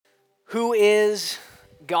Who is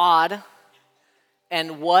God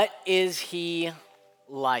and what is he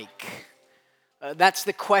like? That's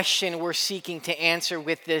the question we're seeking to answer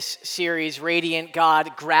with this series, Radiant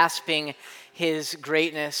God, Grasping His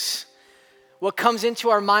Greatness. What comes into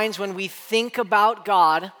our minds when we think about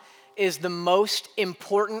God is the most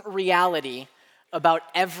important reality about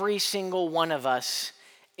every single one of us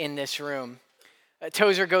in this room.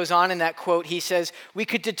 Tozer goes on in that quote, he says, "We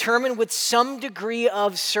could determine with some degree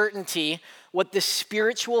of certainty what the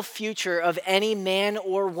spiritual future of any man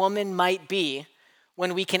or woman might be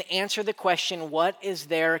when we can answer the question, what is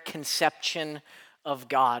their conception of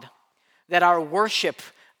God? That our worship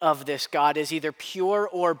of this God is either pure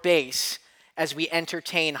or base as we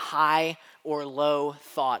entertain high or low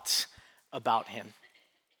thoughts about him."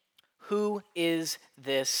 Who is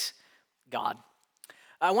this God?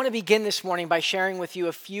 I want to begin this morning by sharing with you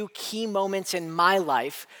a few key moments in my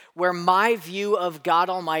life where my view of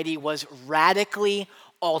God Almighty was radically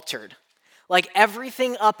altered. Like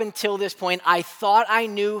everything up until this point, I thought I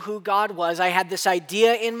knew who God was. I had this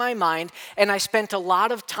idea in my mind, and I spent a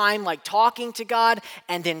lot of time like talking to God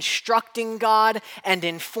and instructing God and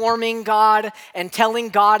informing God and telling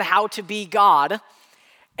God how to be God.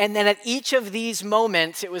 And then at each of these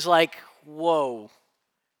moments, it was like, whoa,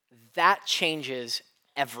 that changes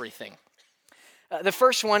everything. The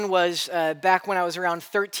first one was back when I was around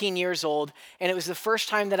 13 years old, and it was the first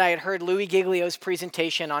time that I had heard Louis Giglio's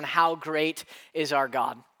presentation on how great is our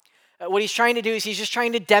God. What he's trying to do is he's just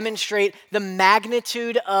trying to demonstrate the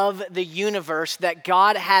magnitude of the universe that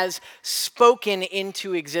God has spoken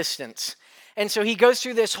into existence. And so he goes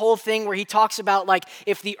through this whole thing where he talks about like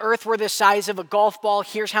if the earth were the size of a golf ball,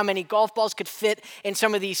 here's how many golf balls could fit in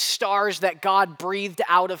some of these stars that God breathed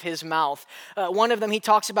out of his mouth. One of them he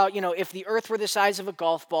talks about, if the earth were the size of a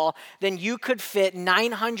golf ball, then you could fit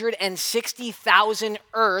 960,000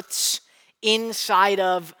 earths inside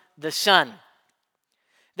of the sun.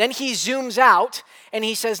 Then he zooms out and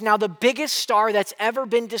he says, now the biggest star that's ever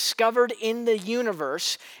been discovered in the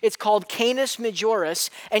universe, it's called Canis Majoris,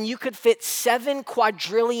 and you could fit 7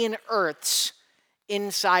 quadrillion Earths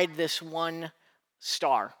inside this one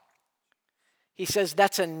star. He says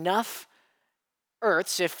that's enough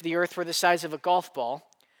Earths, if the Earth were the size of a golf ball,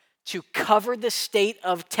 to cover the state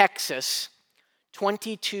of Texas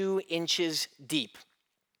 22 inches deep.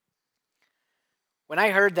 When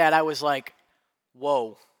I heard that, I was like,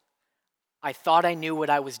 whoa, I thought I knew what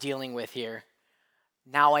I was dealing with here.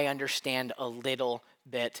 Now I understand a little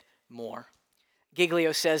bit more.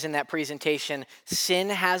 Giglio says in that presentation, sin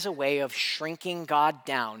has a way of shrinking God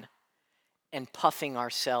down and puffing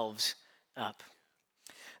ourselves up.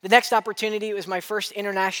 The next opportunity was my first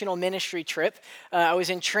international ministry trip. I was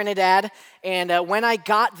in Trinidad, and when I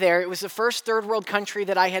got there, it was the first third world country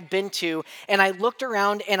that I had been to, and I looked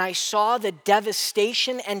around and I saw the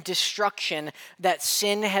devastation and destruction that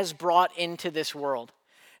sin has brought into this world.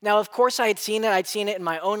 Now, of course, I had seen it. I'd seen it in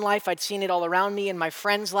my own life. I'd seen it all around me in my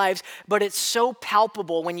friends' lives, but it's so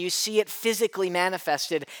palpable when you see it physically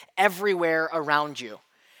manifested everywhere around you.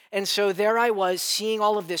 And so there I was seeing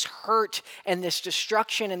all of this hurt and this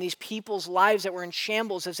destruction and these people's lives that were in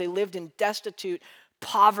shambles as they lived in destitute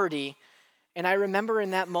poverty. And I remember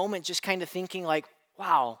in that moment just kind of thinking like,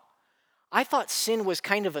 wow, I thought sin was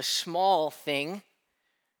kind of a small thing.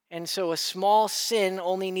 And so a small sin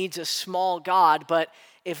only needs a small God. But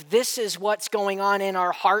if this is what's going on in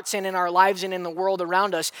our hearts and in our lives and in the world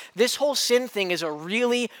around us, this whole sin thing is a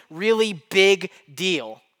really, really big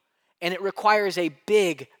deal. And it requires a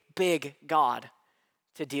big God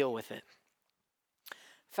to deal with it.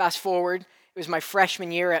 Fast forward, it was my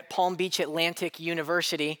freshman year at Palm Beach Atlantic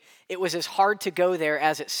University. It was as hard to go there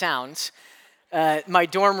as it sounds. My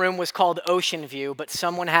dorm room was called Ocean View, but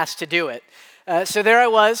someone has to do it. So there I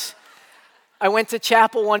was. I went to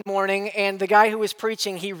chapel one morning, and the guy who was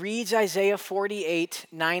preaching, he reads Isaiah 48,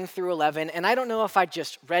 9 through 11, and I don't know if I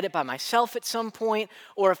just read it by myself at some point,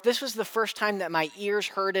 or if this was the first time that my ears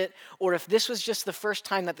heard it, or if this was just the first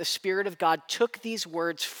time that the Spirit of God took these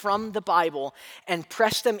words from the Bible and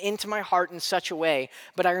pressed them into my heart in such a way.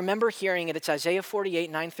 But I remember hearing it. It's Isaiah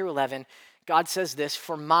 48, 9 through 11. God says this,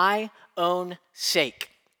 for my own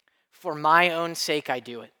sake I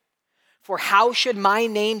do it. For how should my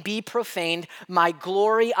name be profaned? My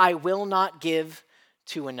glory I will not give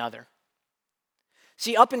to another.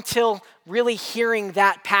 See, up until really hearing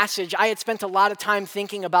that passage, I had spent a lot of time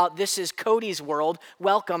thinking about this is Cody's world.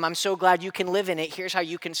 Welcome, I'm so glad you can live in it. Here's how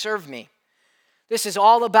you can serve me. This is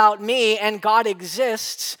all about me, and God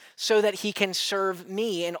exists so that he can serve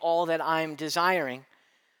me in all that I'm desiring.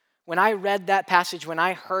 When I read that passage, when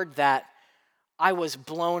I heard that, I was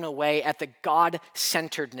blown away at the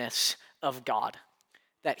God-centeredness of God,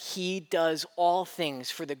 that he does all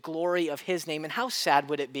things for the glory of his name. And how sad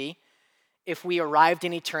would it be if we arrived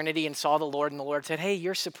in eternity and saw the Lord and the Lord said, hey,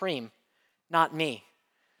 you're supreme, not me.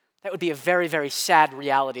 That would be a very, very sad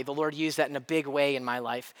reality. The Lord used that in a big way in my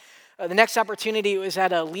life. The next opportunity was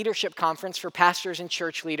at a leadership conference for pastors and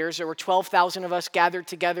church leaders. There were 12,000 of us gathered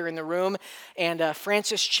together in the room, and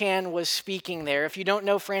Francis Chan was speaking there. If you don't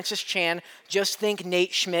know Francis Chan, just think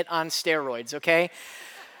Nate Schmidt on steroids, okay?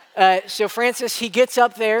 So Francis, he gets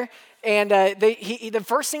up there, and the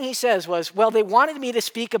first thing he says was, well, they wanted me to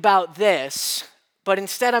speak about this, but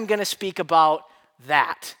instead I'm going to speak about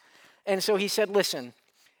that. And so he said, listen,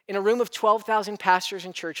 in a room of 12,000 pastors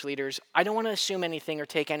and church leaders, I don't want to assume anything or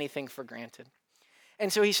take anything for granted.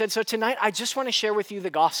 And so he said, so tonight I just want to share with you the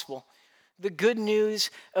gospel, the good news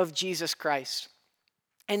of Jesus Christ.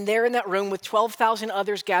 And there in that room with 12,000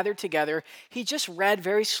 others gathered together, he just read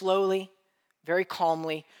very slowly, very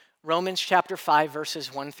calmly, Romans chapter 5,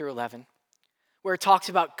 verses 1 through 11, where it talks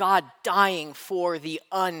about God dying for the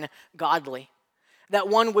ungodly. That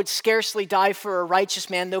one would scarcely die for a righteous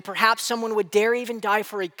man, though perhaps someone would dare even die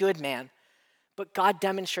for a good man. But God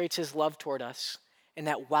demonstrates his love toward us in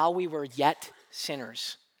that while we were yet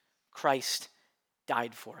sinners, Christ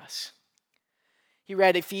died for us. He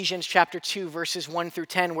read Ephesians chapter 2, verses 1 through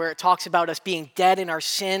 10, where it talks about us being dead in our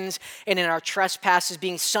sins and in our trespasses,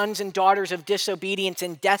 being sons and daughters of disobedience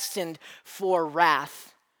and destined for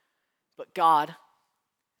wrath. But God,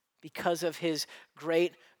 because of his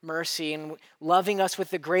great mercy and loving us with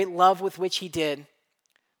the great love with which he did,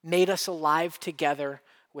 made us alive together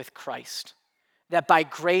with Christ. That by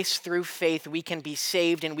grace through faith we can be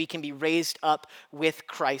saved and we can be raised up with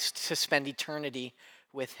Christ to spend eternity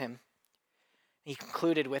with him. He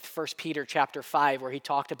concluded with 1 Peter chapter 5, where he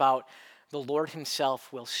talked about the Lord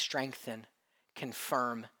himself will strengthen,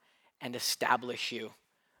 confirm, and establish you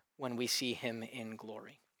when we see him in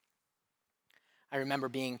glory. I remember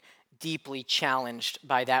being deeply challenged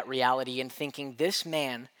by that reality and thinking, this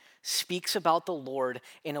man speaks about the Lord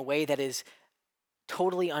in a way that is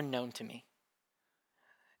totally unknown to me.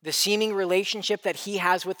 The seeming relationship that he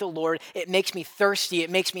has with the Lord, it makes me thirsty. It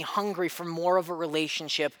makes me hungry for more of a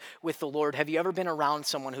relationship with the Lord. Have you ever been around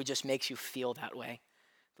someone who just makes you feel that way?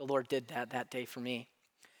 The Lord did that day for me.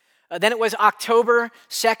 Then it was October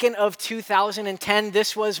 2nd of 2010.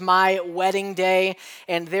 This was my wedding day,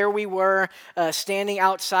 and there we were standing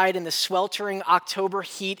outside in the sweltering October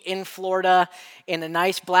heat in Florida in a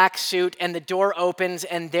nice black suit, and the door opens,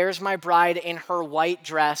 and there's my bride in her white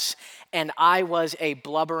dress, and I was a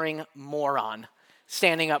blubbering moron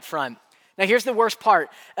standing up front. Now here's the worst part.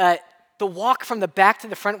 The walk from the back to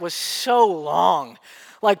the front was so long,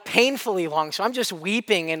 like painfully long. So I'm just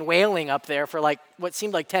weeping and wailing up there for like what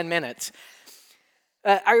seemed like 10 minutes.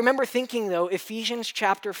 I remember thinking though, Ephesians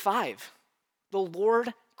chapter 5, the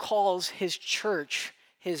Lord calls his church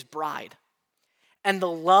his bride. And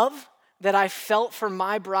the love that I felt for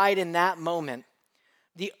my bride in that moment,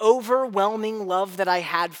 the overwhelming love that I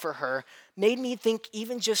had for her, made me think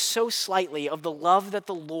even just so slightly of the love that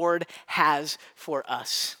the Lord has for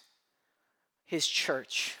us, his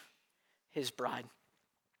church, his bride.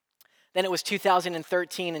 Then it was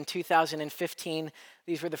 2013 and 2015.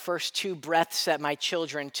 These were the first two breaths that my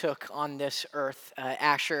children took on this earth,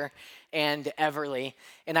 Asher and Everly.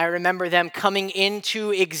 And I remember them coming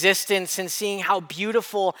into existence and seeing how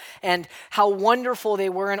beautiful and how wonderful they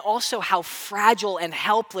were, and also how fragile and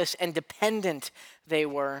helpless and dependent they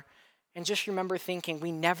were. And just remember thinking,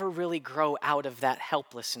 we never really grow out of that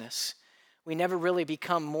helplessness. We never really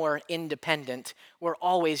become more independent. We're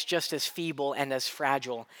always just as feeble and as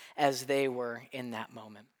fragile as they were in that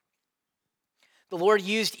moment. The Lord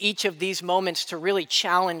used each of these moments to really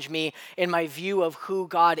challenge me in my view of who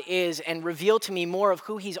God is and reveal to me more of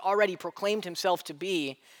who he's already proclaimed himself to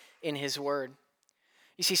be in his word.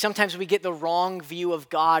 You see, sometimes we get the wrong view of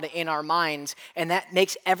God in our minds, and that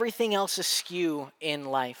makes everything else askew in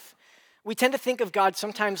life. We tend to think of God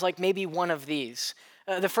sometimes like maybe one of these.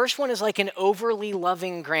 The first one is like an overly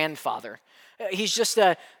loving grandfather. He's just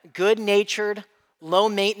a good-natured,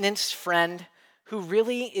 low-maintenance friend who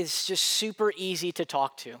really is just super easy to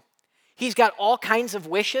talk to. He's got all kinds of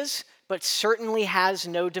wishes, but certainly has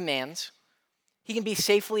no demands. He can be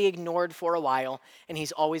safely ignored for a while, and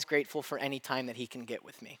he's always grateful for any time that he can get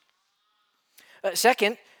with me.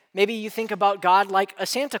 Second, maybe you think about God like a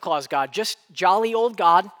Santa Claus God, just jolly old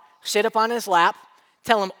God, sit up on his lap,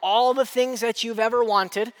 tell him all the things that you've ever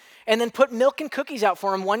wanted, and then put milk and cookies out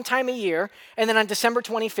for him one time a year, and then on December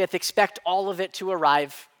 25th, expect all of it to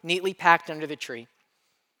arrive neatly packed under the tree.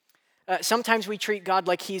 Sometimes we treat God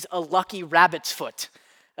like he's a lucky rabbit's foot,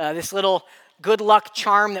 this little good luck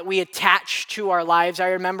charm that we attach to our lives. I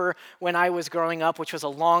remember when I was growing up, which was a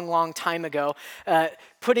long, long time ago,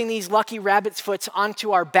 putting these lucky rabbit's foots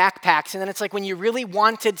onto our backpacks. And then it's like when you really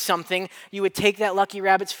wanted something, you would take that lucky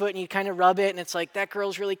rabbit's foot and you kind of rub it. And it's like, that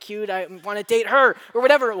girl's really cute. I want to date her, or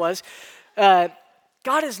whatever it was.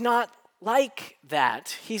 God is not like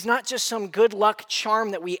that. He's not just some good luck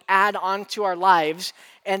charm that we add onto our lives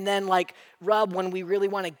and then like rub when we really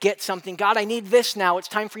want to get something. God, I need this now. It's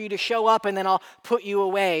time for you to show up, and then I'll put you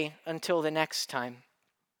away until the next time.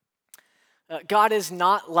 God is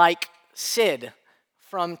not like Sid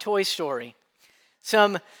from Toy Story,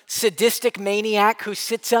 some sadistic maniac who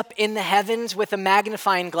sits up in the heavens with a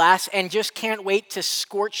magnifying glass and just can't wait to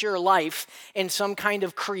scorch your life in some kind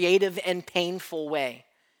of creative and painful way.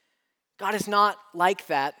 God is not like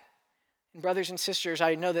that. And brothers and sisters,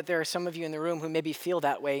 I know that there are some of you in the room who maybe feel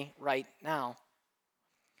that way right now.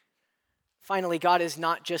 Finally, God is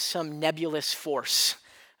not just some nebulous force,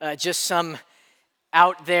 just some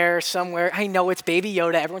out there somewhere. I know it's Baby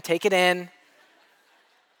Yoda. Everyone take it in.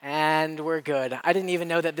 And we're good. I didn't even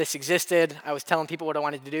know that this existed. I was telling people what I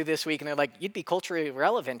wanted to do this week, and they're like, you'd be culturally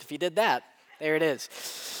relevant if you did that. There it is.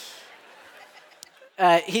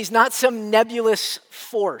 He's not some nebulous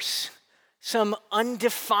force, some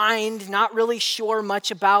undefined, not really sure much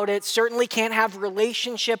about it, certainly can't have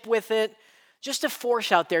relationship with it, just a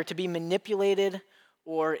force out there to be manipulated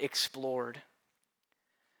or explored.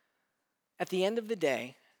 At the end of the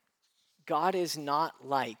day, God is not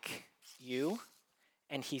like you,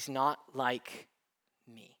 and he's not like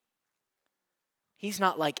me. He's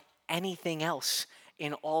not like anything else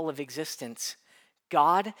in all of existence.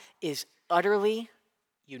 God is utterly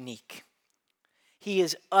unique. He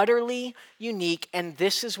is utterly unique, and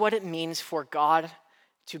this is what it means for God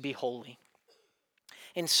to be holy.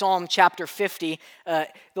 In Psalm chapter 50, the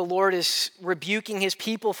Lord is rebuking his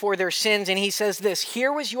people for their sins, and he says this,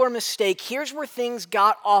 here was your mistake. Here's where things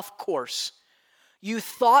got off course. You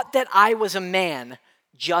thought that I was a man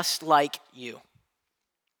just like you.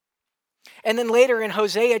 And then later in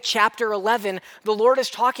Hosea chapter 11, the Lord is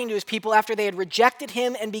talking to his people after they had rejected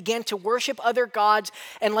him and began to worship other gods.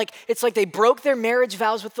 And it's like they broke their marriage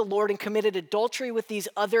vows with the Lord and committed adultery with these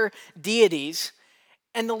other deities.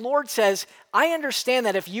 And the Lord says, I understand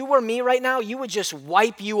that if you were me right now, you would just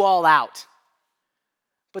wipe you all out.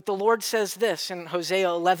 But the Lord says this in Hosea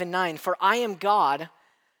 11:9, for I am God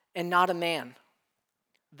and not a man,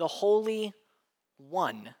 the Holy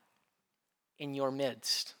One in your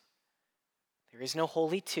midst. There is no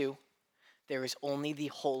holy two. There is only the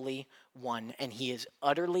Holy One, and he is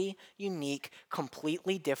utterly unique,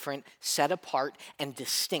 completely different, set apart, and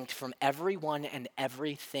distinct from everyone and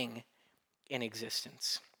everything in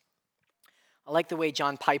existence. I like the way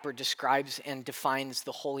John Piper describes and defines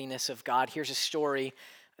the holiness of God. Here's a story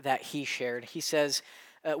that he shared. He says,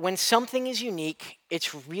 when something is unique,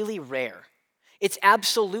 it's really rare. It's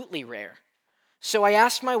absolutely rare. So I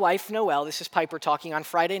asked my wife, Noelle, this is Piper talking on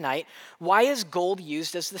Friday night, why is gold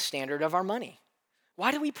used as the standard of our money?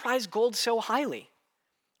 Why do we prize gold so highly?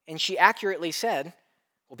 And she accurately said,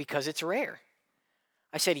 well, because it's rare.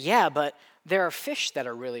 I said, yeah, but there are fish that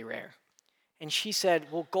are really rare. And she said,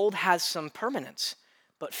 well, gold has some permanence,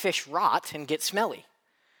 but fish rot and get smelly.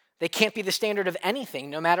 They can't be the standard of anything,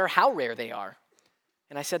 no matter how rare they are.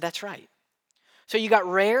 And I said, that's right. So you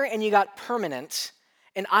got rare and you got permanence.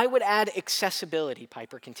 And I would add accessibility,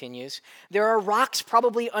 Piper continues. There are rocks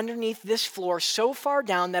probably underneath this floor so far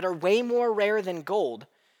down that are way more rare than gold,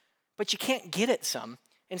 but you can't get at some,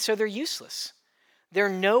 and so they're useless. They're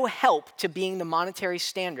no help to being the monetary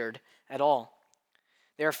standard at all.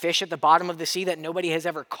 There are fish at the bottom of the sea that nobody has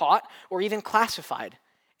ever caught or even classified,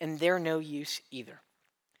 and they're no use either.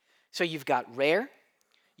 So you've got rare,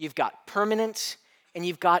 you've got permanence, and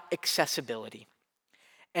you've got accessibility.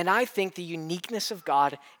 And I think the uniqueness of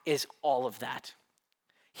God is all of that.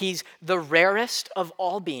 He's the rarest of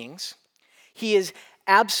all beings. He is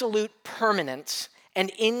absolute permanence. And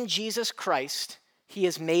in Jesus Christ, he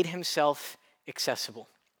has made himself accessible.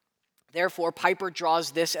 Therefore, Piper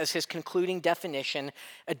draws this as his concluding definition,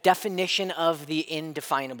 a definition of the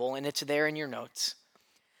indefinable, and it's there in your notes.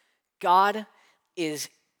 God is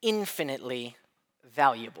infinitely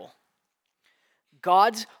valuable.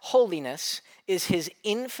 God's holiness is his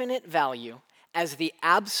infinite value as the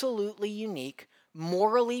absolutely unique,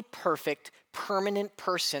 morally perfect, permanent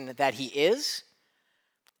person that he is,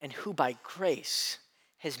 and who by grace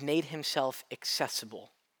has made himself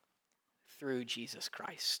accessible through Jesus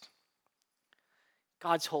Christ.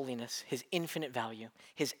 God's holiness, his infinite value,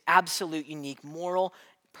 his absolute unique, moral,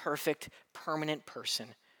 perfect, permanent person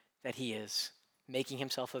that he is, making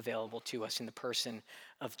himself available to us in the person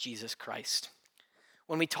of Jesus Christ.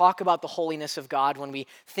 When we talk about the holiness of God, when we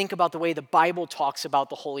think about the way the Bible talks about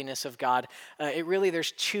the holiness of God,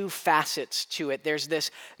 there's two facets to it. There's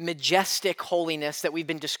this majestic holiness that we've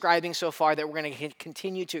been describing so far that we're going to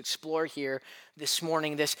continue to explore here this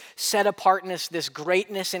morning, this set apartness, this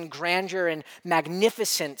greatness and grandeur and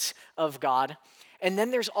magnificence of God. And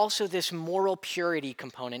then there's also this moral purity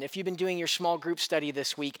component. If you've been doing your small group study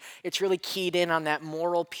this week, it's really keyed in on that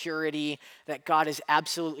moral purity, that God is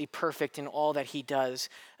absolutely perfect in all that he does.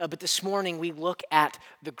 But this morning we look at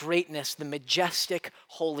the greatness, the majestic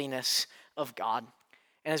holiness of God.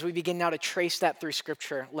 And as we begin now to trace that through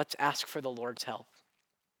Scripture, let's ask for the Lord's help.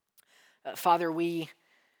 Father, we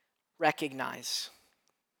recognize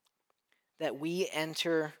that we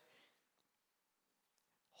enter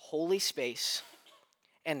holy space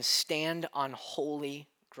and stand on holy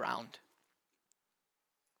ground.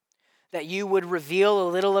 That you would reveal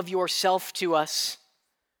a little of yourself to us,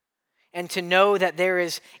 and to know that there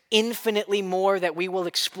is infinitely more that we will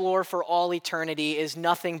explore for all eternity is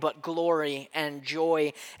nothing but glory and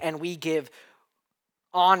joy, and we give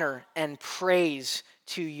honor and praise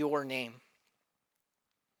to your name.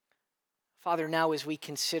 Father, now as we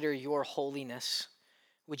consider your holiness,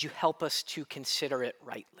 would you help us to consider it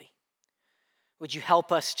rightly? Would you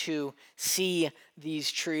help us to see these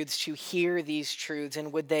truths, to hear these truths,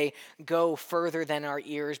 and would they go further than our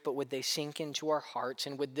ears, but would they sink into our hearts?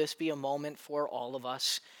 And would this be a moment for all of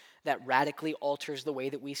us that radically alters the way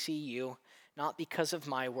that we see you, not because of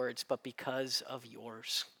my words, but because of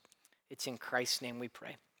yours? It's in Christ's name we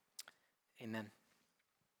pray. Amen.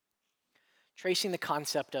 Tracing the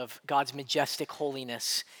concept of God's majestic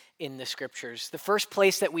holiness in the Scriptures. The first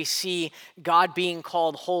place that we see God being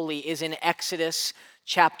called holy is in Exodus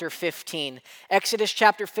chapter 15. Exodus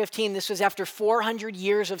chapter 15, this was after 400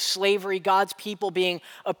 years of slavery, God's people being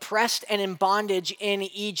oppressed and in bondage in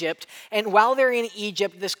Egypt. And while they're in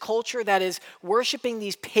Egypt, this culture that is worshiping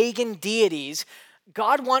these pagan deities,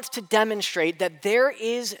 God wants to demonstrate that there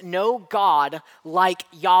is no God like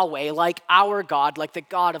Yahweh, like our God, like the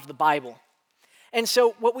God of the Bible. And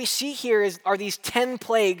so what we see here are these 10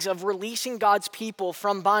 plagues of releasing God's people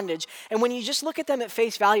from bondage. And when you just look at them at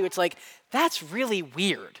face value, it's like, that's really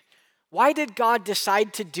weird. Why did God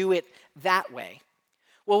decide to do it that way?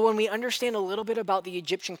 Well, when we understand a little bit about the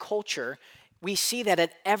Egyptian culture, we see that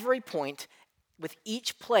at every point, with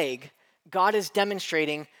each plague, God is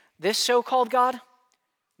demonstrating this so-called God,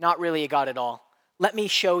 not really a God at all. Let me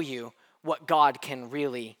show you what God can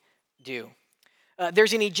really do.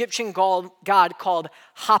 There's an Egyptian god called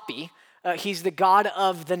Hapi. He's the god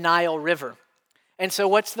of the Nile River. And so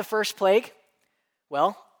what's the first plague?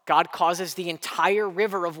 Well, God causes the entire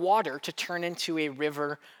river of water to turn into a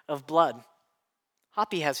river of blood.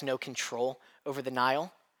 Hapi has no control over the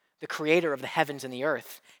Nile. The creator of the heavens and the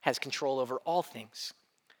earth has control over all things.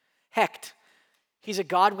 Hecht, he's a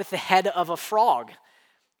god with the head of a frog.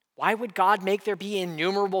 Why would God make there be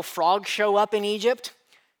innumerable frogs show up in Egypt?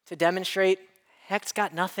 To demonstrate, Hecht's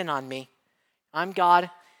got nothing on me. I'm God,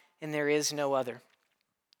 and there is no other.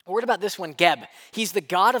 What about this one, Geb? He's the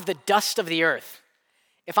god of the dust of the earth.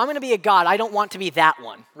 If I'm going to be a god, I don't want to be that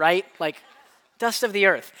one, right? Like, dust of the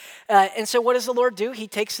earth. And so what does the Lord do? He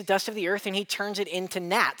takes the dust of the earth and he turns it into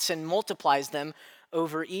gnats and multiplies them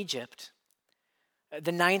over Egypt.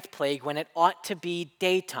 The ninth plague, when it ought to be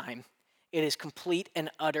daytime, it is complete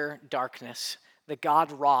and utter darkness. The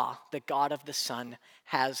god Ra, the god of the sun,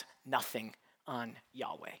 has nothing on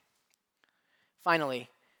Yahweh. Finally,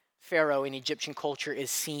 Pharaoh in Egyptian culture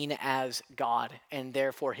is seen as God, and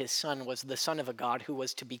therefore his son was the son of a god who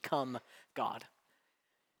was to become God.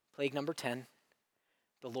 Plague number 10,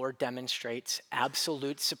 the Lord demonstrates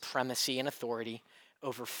absolute supremacy and authority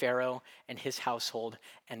over Pharaoh and his household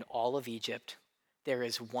and all of Egypt. There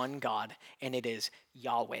is one God, and it is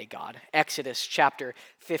Yahweh God. Exodus chapter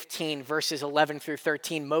 15, verses 11 through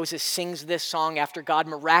 13. Moses sings this song after God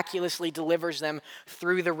miraculously delivers them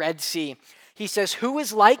through the Red Sea. He says, "Who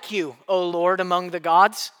is like you, O Lord, among the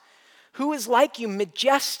gods? Who is like you,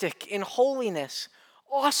 majestic in holiness,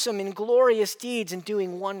 awesome in glorious deeds and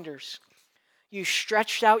doing wonders? You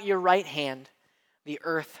stretched out your right hand, the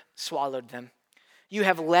earth swallowed them. You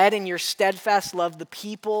have led in your steadfast love the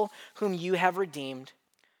people whom you have redeemed.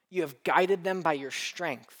 You have guided them by your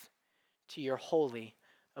strength to your holy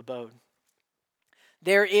abode."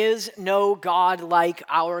 There is no God like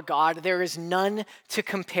our God. There is none to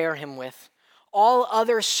compare him with. All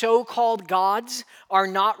other so-called gods are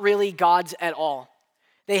not really gods at all.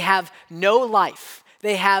 They have no life.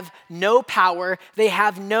 They have no power. They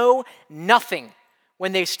have no nothing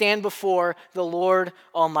when they stand before the Lord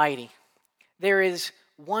Almighty. There is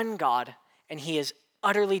one God, and he is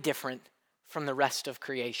utterly different from the rest of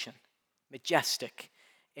creation, majestic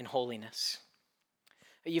in holiness.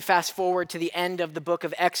 You fast forward to the end of the book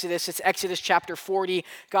of Exodus. It's Exodus chapter 40.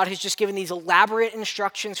 God has just given these elaborate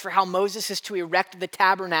instructions for how Moses is to erect the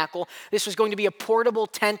tabernacle. This was going to be a portable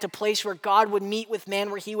tent, a place where God would meet with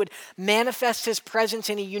man, where he would manifest his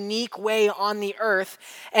presence in a unique way on the earth.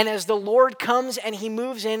 And as the Lord comes and he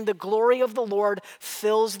moves in, the glory of the Lord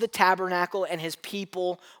fills the tabernacle and his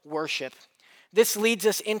people worship. This leads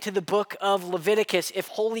us into the book of Leviticus. If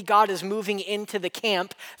holy God is moving into the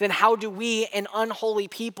camp, then how do we, an unholy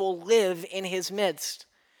people, live in his midst?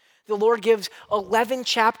 The Lord gives 11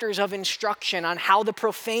 chapters of instruction on how the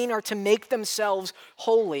profane are to make themselves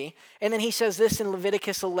holy. And then he says this in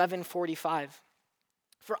Leviticus 11:45.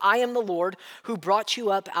 For I am the Lord who brought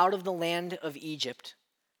you up out of the land of Egypt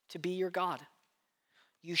to be your God.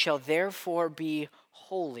 You shall therefore be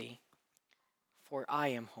holy, for I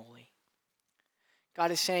am holy. God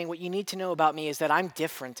is saying, what you need to know about me is that I'm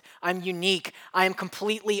different. I'm unique. I am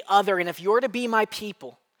completely other. And if you're to be my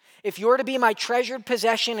people, if you're to be my treasured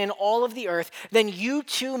possession in all of the earth, then you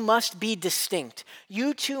too must be distinct.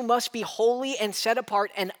 You too must be holy and set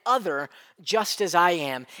apart and other, just as I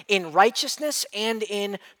am, in righteousness and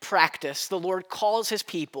in practice. The Lord calls his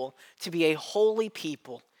people to be a holy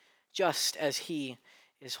people, just as he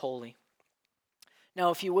is holy. Now,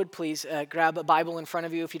 if you would please grab a Bible in front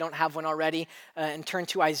of you if you don't have one already, and turn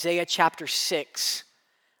to Isaiah chapter 6.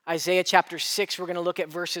 Isaiah chapter 6, we're going to look at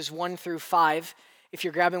verses 1 through 5. If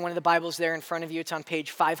you're grabbing one of the Bibles there in front of you, it's on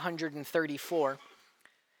page 534.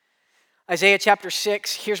 Isaiah chapter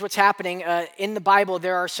 6, here's what's happening. In the Bible,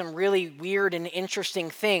 there are some really weird and interesting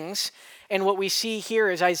things. And what we see here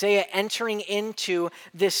is Isaiah entering into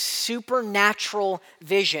this supernatural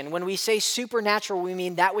vision. When we say supernatural, we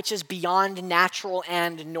mean that which is beyond natural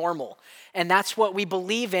and normal. And that's what we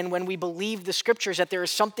believe in when we believe the scriptures, that there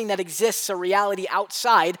is something that exists, a reality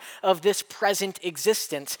outside of this present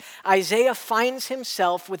existence. Isaiah finds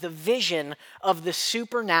himself with a vision of the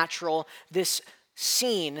supernatural, this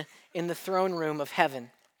scene in the throne room of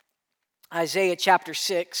heaven. Isaiah chapter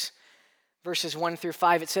 6, verses 1 through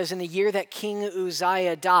 5, it says, in the year that King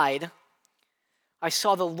Uzziah died, I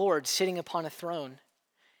saw the Lord sitting upon a throne.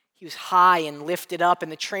 He was high and lifted up, and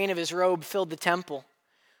the train of his robe filled the temple.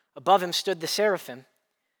 Above him stood the seraphim.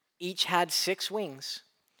 Each had 6 wings.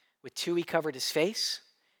 With 2 he covered his face,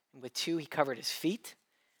 and with 2 he covered his feet,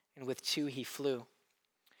 and with 2 he flew.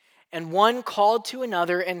 And one called to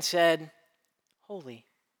another and said, Holy,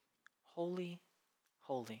 holy,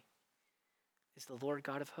 holy is the Lord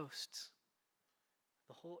God of hosts.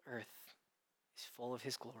 The whole earth is full of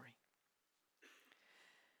his glory.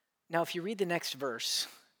 Now, if you read the next verse,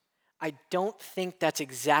 I don't think that's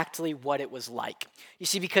exactly what it was like. You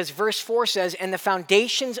see, because verse 4 says, and the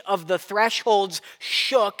foundations of the thresholds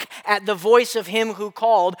shook at the voice of him who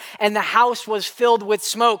called, and the house was filled with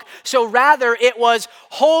smoke. So rather, it was,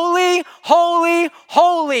 holy, holy,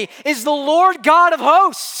 holy is the Lord God of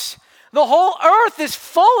hosts. The whole earth is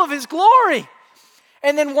full of his glory.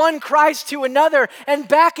 And then one cries to another, and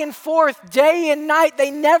back and forth, day and night, they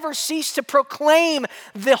never cease to proclaim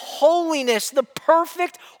the holiness, the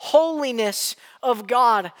perfect holiness of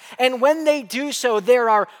God. And when they do so, there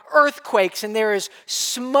are earthquakes and there is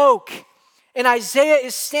smoke. And Isaiah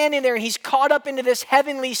is standing there, and he's caught up into this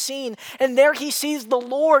heavenly scene. And there he sees the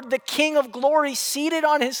Lord, the King of glory, seated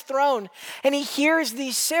on his throne. And he hears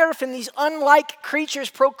these seraphim, these unlike creatures,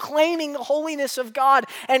 proclaiming the holiness of God.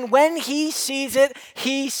 And when he sees it,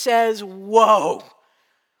 he says, woe.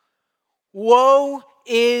 Woe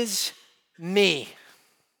is me.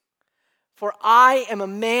 For I am a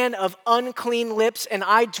man of unclean lips, and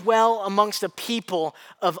I dwell amongst a people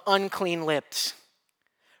of unclean lips.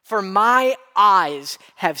 For my eyes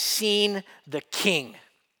have seen the King.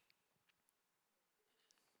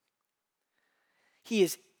 He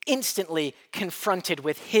is instantly confronted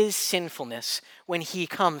with his sinfulness when he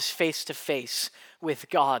comes face to face with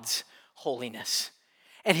God's holiness.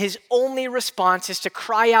 And his only response is to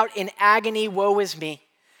cry out in agony, woe is me.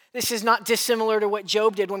 This is not dissimilar to what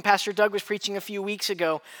Job did when Pastor Doug was preaching a few weeks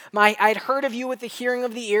ago. I'd heard of you with the hearing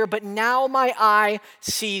of the ear, but now my eye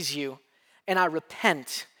sees you, and I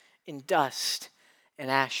repent in dust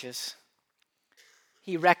and ashes.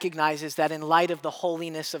 He recognizes that in light of the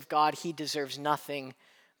holiness of God, he deserves nothing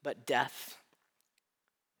but death.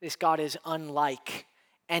 This God is unlike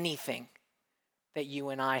anything that you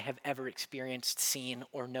and I have ever experienced, seen,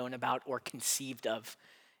 or known about, or conceived of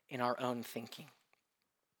in our own thinking.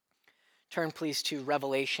 Turn please to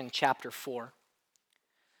Revelation chapter 4.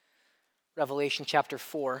 Revelation chapter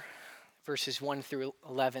 4, verses 1 through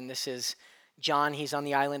 11. This is John, he's on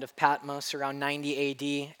the island of Patmos around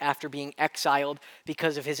 90 AD after being exiled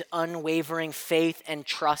because of his unwavering faith and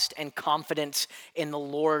trust and confidence in the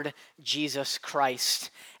Lord Jesus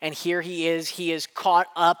Christ. And here he is caught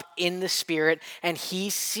up in the Spirit, and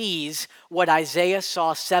he sees what Isaiah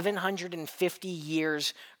saw 750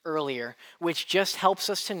 years earlier, which just helps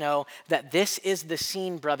us to know that this is the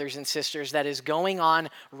scene, brothers and sisters, that is going on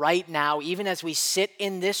right now. Even as we sit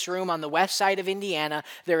in this room on the west side of Indiana,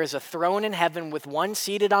 there is a throne in heaven with one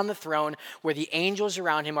seated on the throne where the angels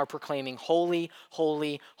around him are proclaiming, "Holy,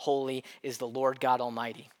 holy, holy is the Lord God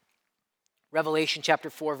Almighty." Revelation chapter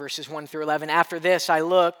 4, verses 1 through 11. After this I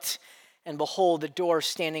looked, and behold, the door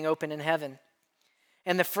standing open in heaven.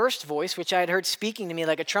 And the first voice, which I had heard speaking to me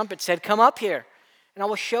like a trumpet, said, "Come up here, and I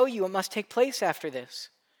will show you what must take place after this."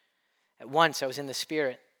 At once I was in the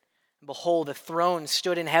Spirit, and behold, a throne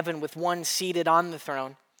stood in heaven with one seated on the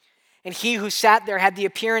throne. And he who sat there had the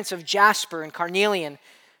appearance of jasper and carnelian.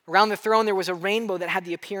 Around the throne there was a rainbow that had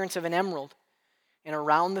the appearance of an emerald. And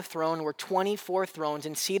around the throne were 24 thrones,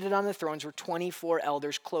 and seated on the thrones were 24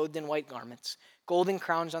 elders clothed in white garments, golden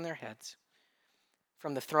crowns on their heads.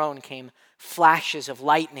 From the throne came flashes of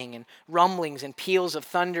lightning and rumblings and peals of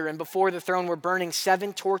thunder, and before the throne were burning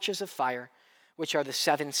 7 torches of fire, which are the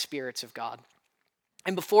 7 spirits of God.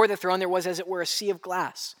 And before the throne there was, as it were, a sea of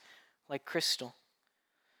glass, like crystal.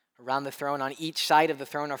 Around the throne, on each side of the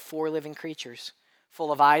throne, are 4 living creatures,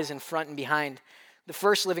 full of eyes in front and behind. The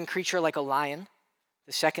first living creature like a lion,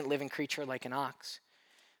 the second living creature like an ox,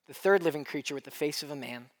 the third living creature with the face of a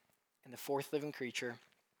man, and the fourth living creature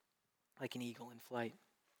like an eagle in flight.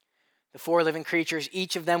 The 4 living creatures,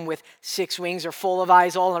 each of them with 6 wings, are full of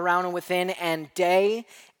eyes all around and within, and day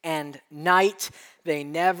and night they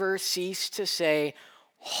never cease to say,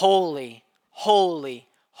 "Holy, holy,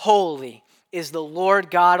 holy is the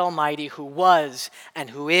Lord God Almighty, who was and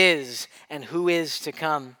who is to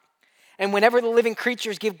come." And whenever the living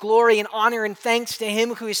creatures give glory and honor and thanks to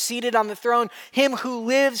him who is seated on the throne, him who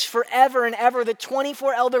lives forever and ever, the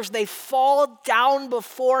 24 elders, they fall down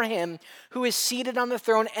before him who is seated on the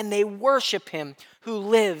throne, and they worship him who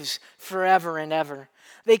lives forever and ever.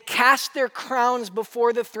 They cast their crowns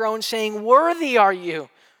before the throne, saying, "Worthy are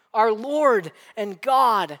you, our Lord and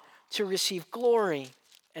God, to receive glory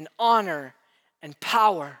and honor and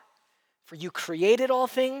power. For you created all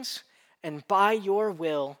things, and by your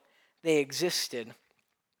will they existed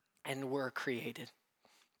and were created."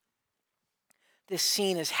 This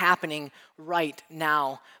scene is happening right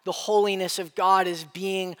now. The holiness of God is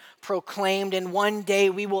being proclaimed, and one day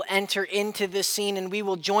we will enter into this scene and we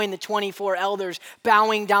will join the 24 elders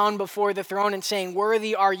bowing down before the throne and saying,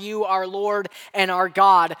 "Worthy are you, our Lord and our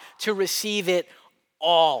God, to receive it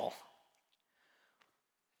all."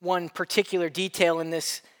 One particular detail in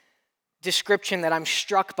this description that I'm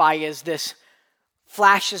struck by is this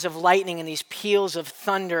flashes of lightning and these peals of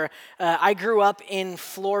thunder. I grew up in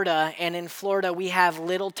Florida, and in Florida we have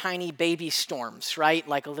little tiny baby storms, right?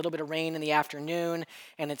 Like a little bit of rain in the afternoon,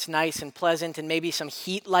 and it's nice and pleasant, and maybe some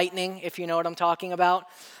heat lightning, if you know what I'm talking about.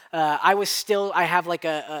 I have like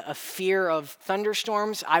a fear of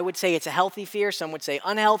thunderstorms. I would say it's a healthy fear. Some would say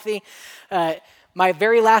unhealthy. My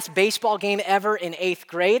very last baseball game ever in 8th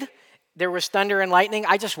grade, there was thunder and lightning.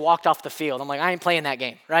 I just walked off the field. I'm like, I ain't playing that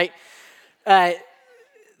game, right?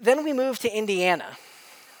 Then we moved to Indiana.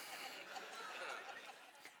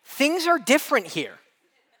 Things are different here.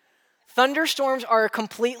 Thunderstorms are a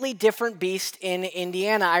completely different beast in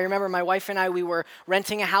Indiana. I remember my wife and I, we were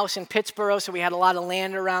renting a house in Pittsburgh, so we had a lot of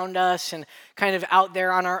land around us and kind of out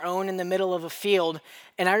there on our own in the middle of a field.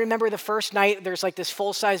 And I remember the first night, there's like this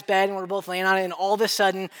full-size bed, and we're both laying on it, and all of a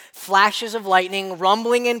sudden, flashes of lightning,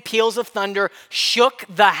 rumbling and peals of thunder shook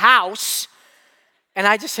the house. And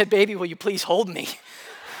I just said, "Baby, will you please hold me?"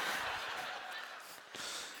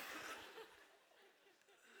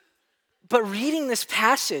 But reading this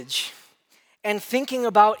passage and thinking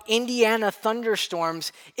about Indiana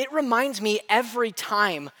thunderstorms, it reminds me every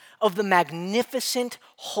time of the magnificent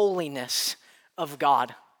holiness of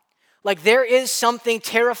God. Like there is something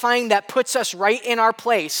terrifying that puts us right in our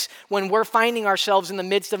place when we're finding ourselves in the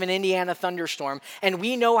midst of an Indiana thunderstorm, and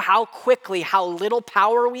we know how quickly, how little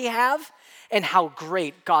power we have, and how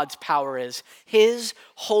great God's power is. His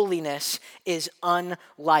holiness is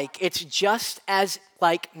unlike. It's just as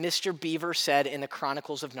like Mr. Beaver said in the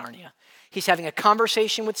Chronicles of Narnia. He's having a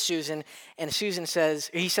conversation with Susan, and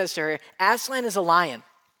he says to her, "Aslan is a lion.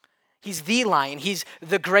 He's the lion. He's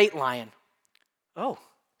the great lion." "Oh,"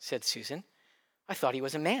 said Susan, "I thought he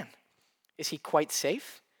was a man. Is he quite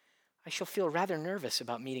safe? I shall feel rather nervous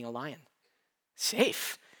about meeting a lion."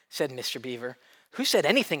 "Safe," said Mr. Beaver. "Who said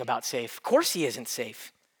anything about safe? Of course he isn't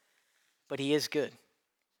safe." but he is good.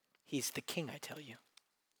 He's the king, I tell you.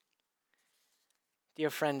 Dear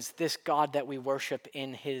friends, this God that we worship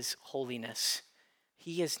in his holiness,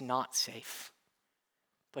 he is not safe,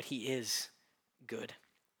 but he is good.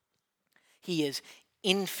 He is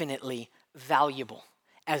infinitely valuable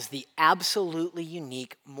as the absolutely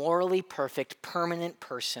unique, morally perfect, permanent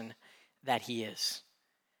person that he is.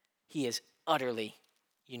 He is utterly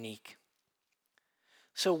unique.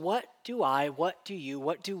 So what do you,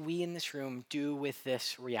 what do we in this room do with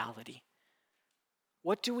this reality?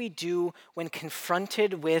 What do we do when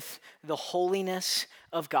confronted with the holiness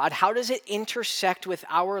of God? How does it intersect with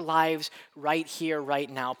our lives right here, right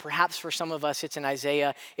now? Perhaps for some of us, it's an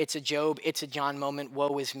Isaiah, it's a Job, it's a John moment.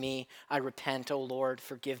 Woe is me, I repent, O Lord,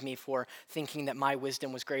 forgive me for thinking that my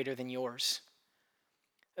wisdom was greater than yours.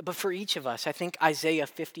 But for each of us, I think Isaiah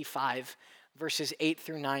 55, verses 8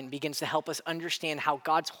 through 9, begins to help us understand how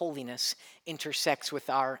God's holiness intersects with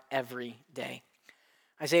our everyday.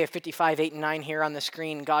 Isaiah 55, 8 and 9 here on the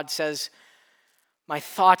screen, God says, "My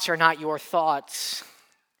thoughts are not your thoughts,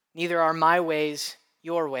 neither are my ways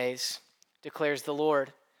your ways, declares the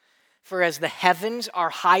Lord. For as the heavens are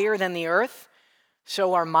higher than the earth,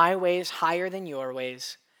 so are my ways higher than your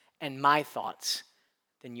ways, and my thoughts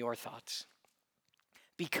than your thoughts."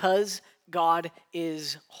 Because God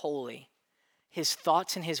is holy, his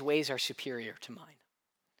thoughts and his ways are superior to mine.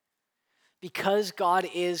 Because God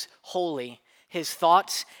is holy, his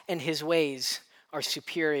thoughts and his ways are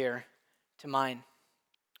superior to mine.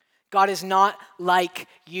 God is not like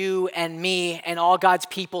you and me, and all God's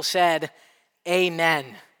people said,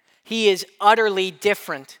 amen. He is utterly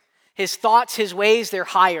different. His thoughts, his ways, they're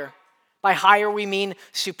higher. By higher, we mean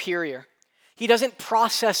superior. He doesn't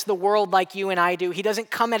process the world like you and I do. He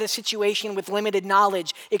doesn't come at a situation with limited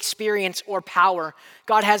knowledge, experience, or power.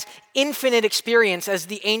 God has infinite experience as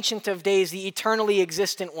the Ancient of Days, the eternally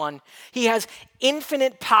existent one. He has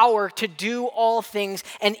infinite power to do all things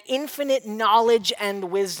and infinite knowledge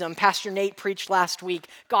and wisdom. Pastor Nate preached last week.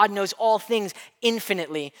 God knows all things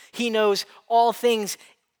infinitely. He knows all things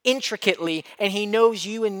intricately, and he knows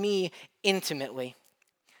you and me intimately.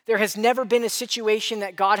 There has never been a situation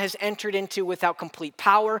that God has entered into without complete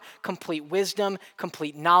power, complete wisdom,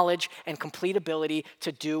 complete knowledge, and complete ability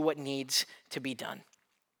to do what needs to be done.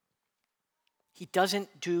 He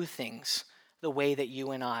doesn't do things the way that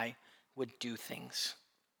you and I would do things.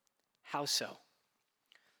 How so?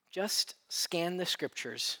 Just scan the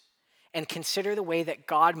scriptures and consider the way that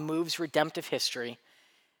God moves redemptive history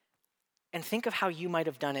and think of how you might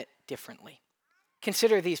have done it differently.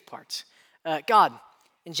 Consider these parts. God,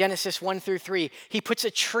 in Genesis 1 through 3, he puts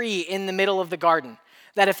a tree in the middle of the garden,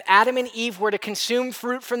 that if Adam and Eve were to consume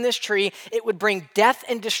fruit from this tree, it would bring death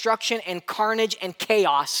and destruction and carnage and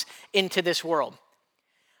chaos into this world.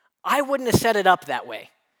 I wouldn't have set it up that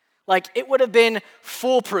way. Like, it would have been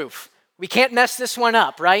foolproof. We can't mess this one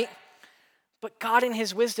up, right? But God in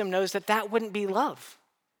his wisdom knows that that wouldn't be love.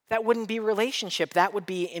 That wouldn't be relationship. That would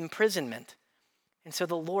be imprisonment. And so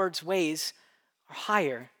the Lord's ways are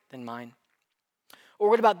higher than mine. Or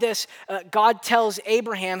what about this? God tells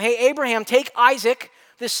Abraham, hey, Abraham, take Isaac,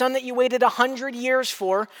 the son that you waited 100 years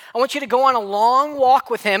for. I want you to go on a long walk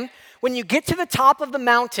with him. When you get to the top of the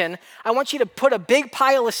mountain, I want you to put a big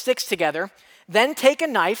pile of sticks together, then take a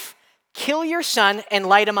knife, kill your son, and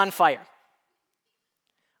light him on fire.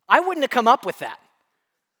 I wouldn't have come up with that.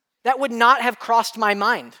 That would not have crossed my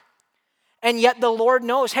mind. And yet the Lord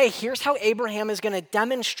knows, hey, here's how Abraham is going to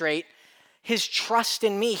demonstrate his trust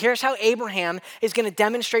in me. Here's how Abraham is going to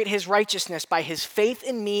demonstrate his righteousness by his faith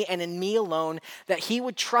in me and in me alone, that he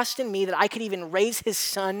would trust in me, that I could even raise his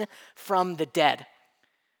son from the dead,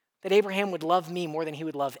 that Abraham would love me more than he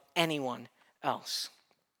would love anyone else.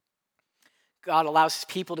 God allows his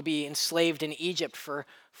people to be enslaved in Egypt for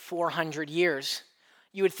 400 years.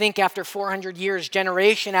 You would think after 400 years,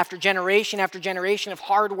 generation after generation after generation of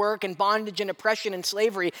hard work and bondage and oppression and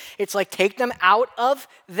slavery, it's like take them out of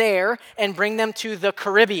there and bring them to the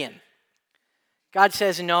Caribbean. God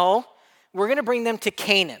says, no, we're going to bring them to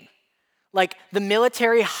Canaan, like the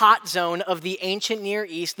military hot zone of the ancient Near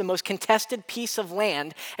East, the most contested piece of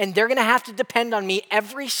land, and they're going to have to depend on me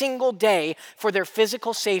every single day for their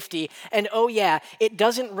physical safety. And oh yeah, it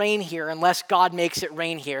doesn't rain here unless God makes it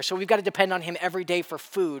rain here, so we've got to depend on him every day for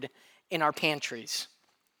food in our pantries.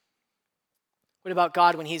 What about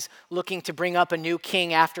God when he's looking to bring up a new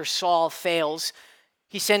king after Saul fails?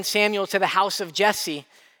 He sends Samuel to the house of Jesse,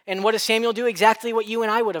 and what does Samuel do? Exactly what you and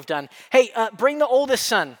I would have done. Hey, bring the oldest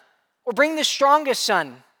son. Or bring the strongest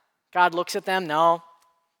son. God looks at them. No,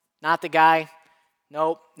 not the guy.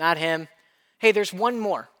 Nope, not him. Hey, there's one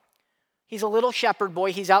more. He's a little shepherd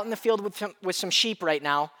boy. He's out in the field with some sheep right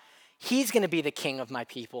now. He's going to be the king of my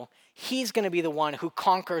people. He's going to be the one who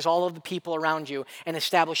conquers all of the people around you and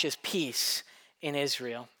establishes peace in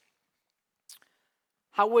Israel.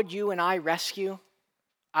 How would you and I rescue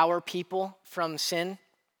our people from sin?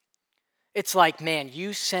 It's like, man,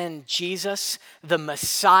 you send Jesus, the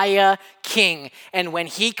Messiah King, and when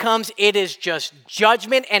he comes, it is just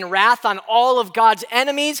judgment and wrath on all of God's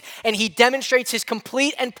enemies, and he demonstrates his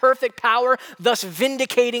complete and perfect power, thus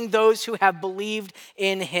vindicating those who have believed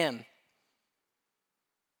in him.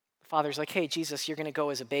 The Father's like, hey, Jesus, you're going to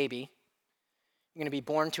go as a baby. You're going to be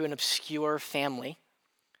born to an obscure family.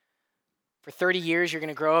 For 30 years, you're going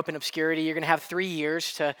to grow up in obscurity. You're going to have 3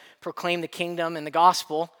 years to proclaim the kingdom and the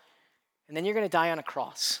gospel. And then you're going to die on a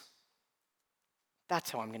cross. That's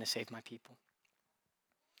how I'm going to save my people.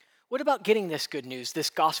 What about getting this good news, this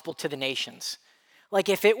gospel to the nations? Like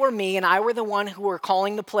if it were me and I were the one who were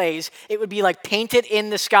calling the plays, it would be like painted in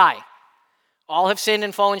the sky. All have sinned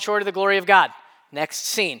and fallen short of the glory of God. Next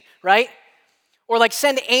scene, right? Or like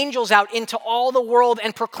send angels out into all the world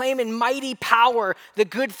and proclaim in mighty power the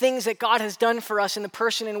good things that God has done for us in the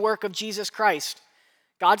person and work of Jesus Christ.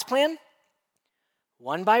 God's plan?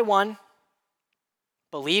 One by one,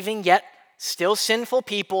 believing yet still sinful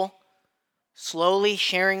people, slowly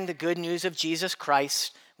sharing the good news of Jesus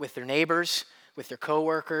Christ with their neighbors, with their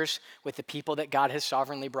coworkers, with the people that God has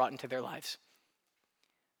sovereignly brought into their lives.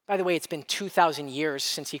 By the way, it's been 2,000 years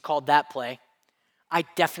since he called that play. I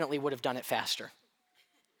definitely would have done it faster.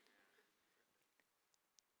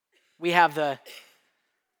 We have the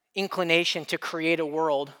inclination to create a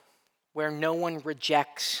world where no one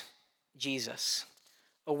rejects Jesus.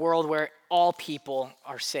 A world where all people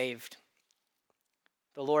are saved.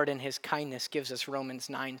 The Lord in his kindness gives us Romans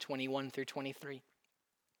 9:21 through 23.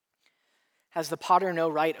 Has the potter no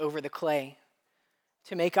right over the clay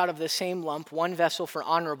to make out of the same lump one vessel for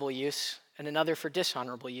honorable use and another for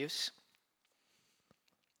dishonorable use?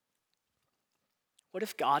 What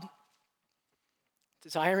if God,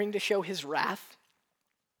 desiring to show his wrath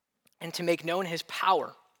and to make known his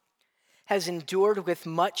power, has endured with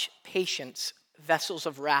much patience vessels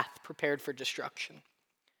of wrath prepared for destruction,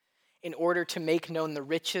 in order to make known the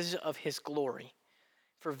riches of his glory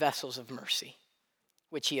for vessels of mercy,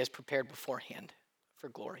 which he has prepared beforehand for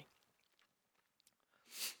glory?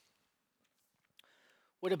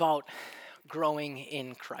 What about growing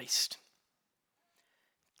in Christ?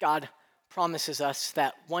 God promises us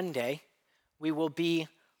that one day we will be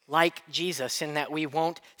like Jesus in that we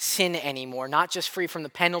won't sin anymore, not just free from the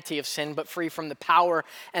penalty of sin, but free from the power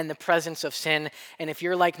and the presence of sin. And if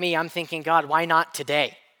you're like me, I'm thinking, God, why not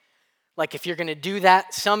today? Like if you're going to do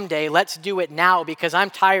that someday, let's do it now, because I'm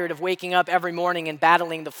tired of waking up every morning and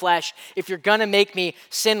battling the flesh. If you're going to make me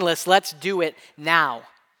sinless, let's do it now.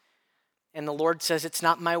 And the Lord says, it's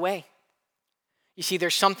not my way. You see,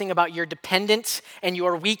 there's something about your dependence and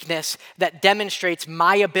your weakness that demonstrates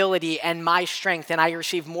my ability and my strength, and I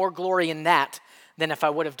receive more glory in that than if I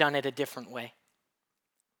would have done it a different way.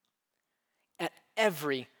 At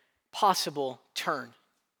every possible turn,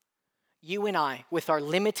 you and I, with our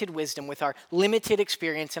limited wisdom, with our limited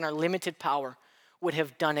experience and our limited power, would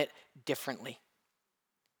have done it differently.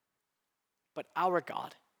 But our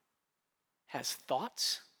God has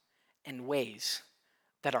thoughts and ways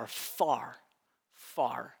that are far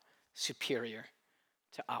superior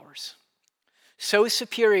to ours. So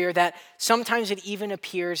superior that sometimes it even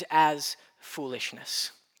appears as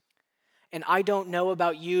foolishness. And I don't know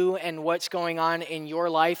about you and what's going on in your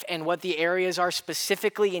life and what the areas are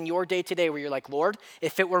specifically in your day-to-day where you're like, Lord,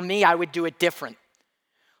 if it were me, I would do it different.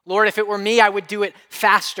 Lord, if it were me, I would do it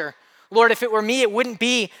faster. Lord, if it were me, it wouldn't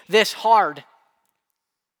be this hard.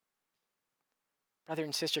 Brother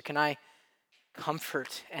and sister, can I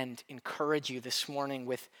comfort and encourage you this morning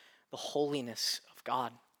with the holiness of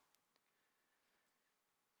God?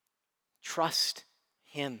 Trust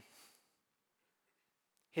him.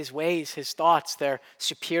 His ways, his thoughts, they're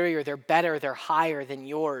superior, they're better, they're higher than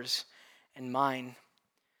yours and mine.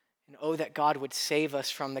 And oh, that God would save us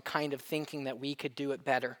from the kind of thinking that we could do it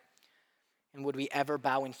better. And would we ever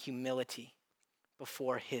bow in humility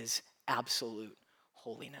before his absolute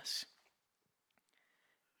holiness?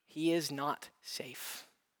 He is not safe,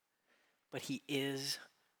 but he is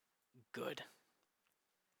good.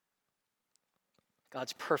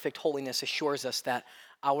 God's perfect holiness assures us that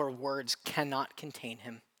our words cannot contain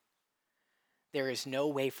him. There is no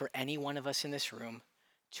way for any one of us in this room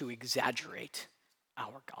to exaggerate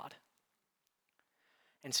our God.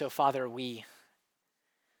 And so, Father, we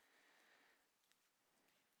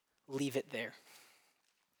leave it there,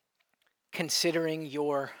 considering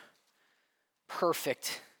your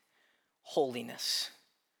perfect holiness,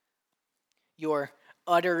 your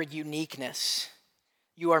utter uniqueness,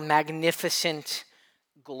 your magnificent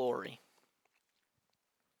glory.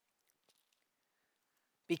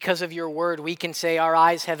 Because of your word, we can say our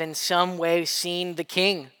eyes have in some way seen the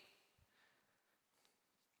King.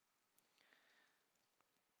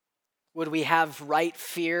 Would we have right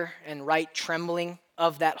fear and right trembling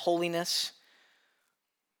of that holiness?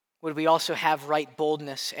 Would we also have right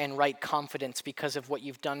boldness and right confidence because of what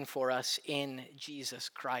you've done for us in Jesus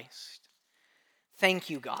Christ? Thank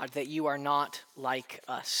you, God, that you are not like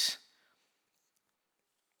us.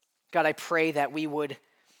 God, I pray that we would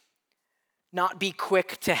not be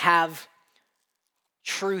quick to have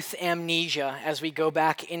truth amnesia as we go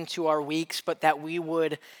back into our weeks, but that we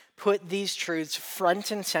would put these truths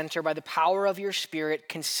front and center by the power of your Spirit,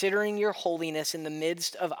 considering your holiness in the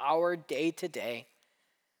midst of our day-to-day,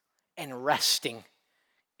 and resting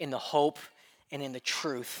in the hope and in the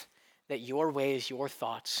truth that your ways, your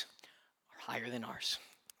thoughts are higher than ours.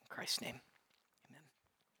 In Christ's name.